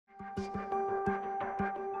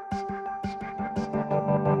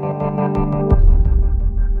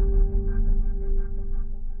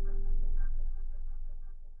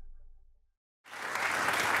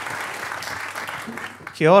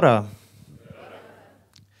Kia ora.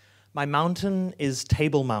 My mountain is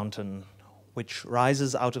Table Mountain, which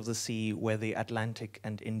rises out of the sea where the Atlantic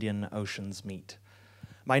and Indian Oceans meet.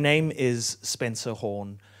 My name is Spencer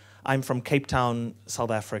Horne. I'm from Cape Town,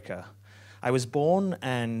 South Africa. I was born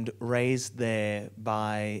and raised there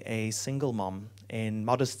by a single mom in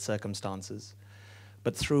modest circumstances.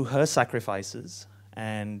 But through her sacrifices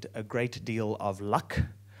and a great deal of luck,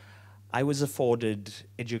 I was afforded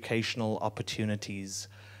educational opportunities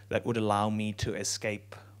that would allow me to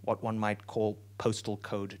escape what one might call postal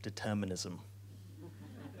code determinism.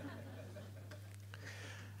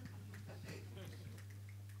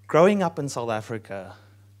 Growing up in South Africa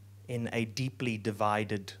in a deeply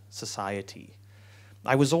divided society,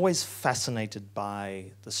 I was always fascinated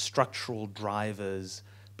by the structural drivers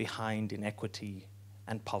behind inequity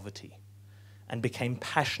and poverty, and became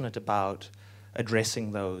passionate about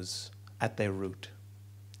addressing those at their root.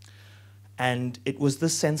 And it was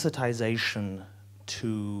this sensitization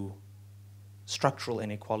to structural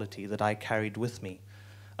inequality that I carried with me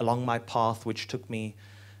along my path, which took me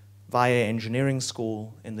via engineering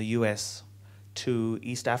school in the US to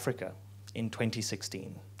East Africa in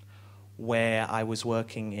 2016, where I was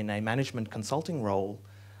working in a management consulting role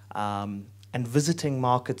and visiting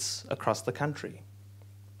markets across the country.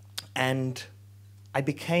 And I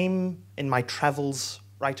became, in my travels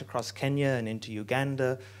right across Kenya and into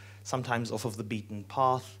Uganda, sometimes off of the beaten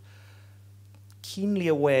path, keenly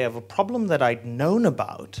aware of a problem that I'd known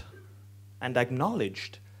about and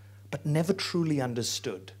acknowledged, but never truly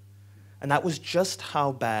understood. And that was just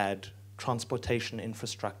how bad transportation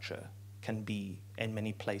infrastructure can be in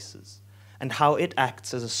many places, and how it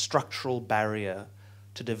acts as a structural barrier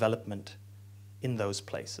to development in those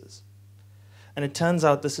places. And it turns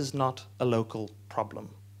out this is not a local problem.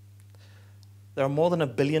 There are more than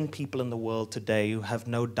 1 billion people in the world today who have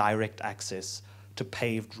no direct access to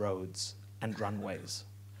paved roads and runways.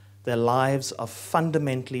 Their lives are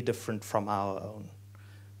fundamentally different from our own.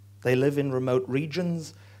 They live in remote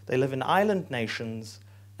regions, they live in island nations,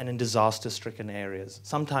 and in disaster-stricken areas,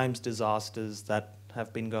 sometimes disasters that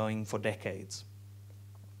have been going for decades.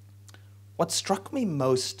 What struck me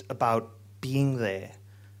most about being there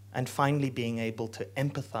and finally being able to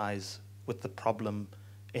empathize with the problem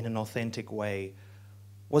in an authentic way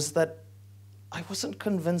was that I wasn't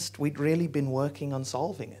convinced we'd really been working on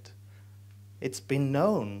solving it. It's been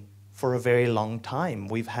known for a very long time.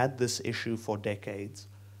 We've had this issue for decades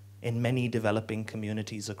in many developing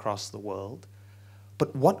communities across the world.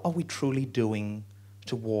 But what are we truly doing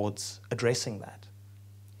towards addressing that?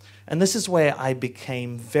 And this is where I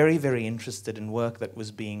became very, very interested in work that was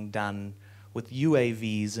being done with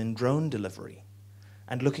UAVs and drone delivery,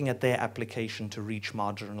 and looking at their application to reach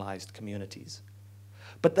marginalized communities.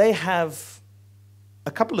 But they have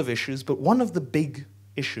a couple of issues, but one of the big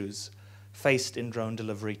issues faced in drone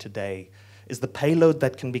delivery today is the payload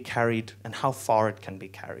that can be carried and how far it can be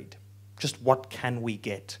carried. Just what can we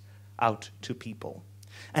get out to people?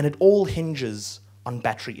 And it all hinges on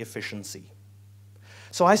battery efficiency.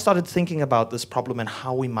 So I started thinking about this problem and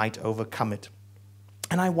how we might overcome it.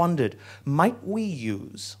 And I wondered, might we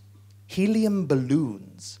use helium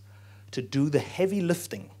balloons to do the heavy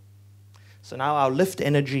lifting? So now our lift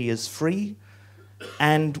energy is free,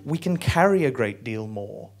 and we can carry a great deal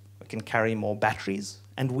more. We can carry more batteries,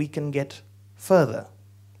 and we can get further.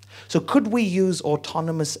 So could we use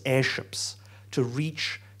autonomous airships to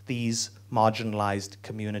reach these marginalized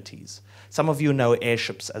communities? Some of you know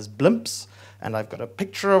airships as blimps, and I've got a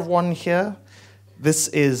picture of one here. This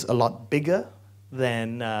is a lot bigger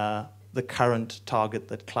than the current target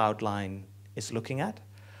that Cloudline is looking at.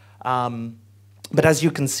 But as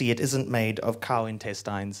you can see, it isn't made of cow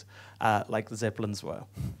intestines like the Zeppelins were.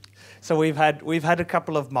 So we've had a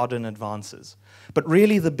couple of modern advances. But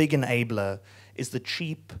really the big enabler is the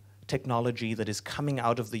cheap technology that is coming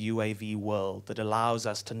out of the UAV world that allows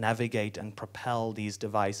us to navigate and propel these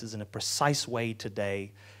devices in a precise way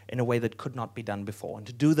today, in a way that could not be done before, and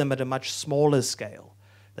to do them at a much smaller scale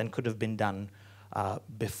than could have been done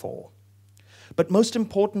before. But most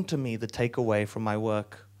important to me, the takeaway from my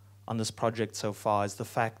work on this project so far is the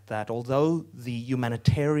fact that although the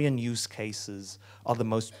humanitarian use cases are the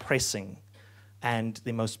most pressing and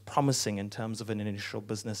the most promising in terms of an initial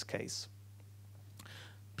business case,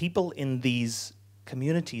 people in these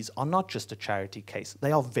communities are not just a charity case.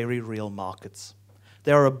 They are very real markets.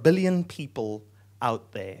 There are 1 billion people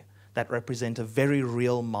out there that represent a very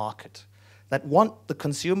real market, that want the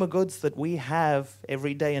consumer goods that we have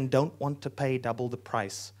every day and don't want to pay double the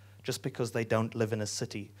price just because they don't live in a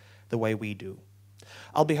city the way we do.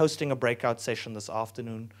 I'll be hosting a breakout session this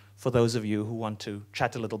afternoon for those of you who want to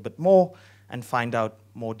chat a little bit more and find out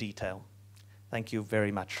more detail. Thank you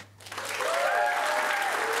very much.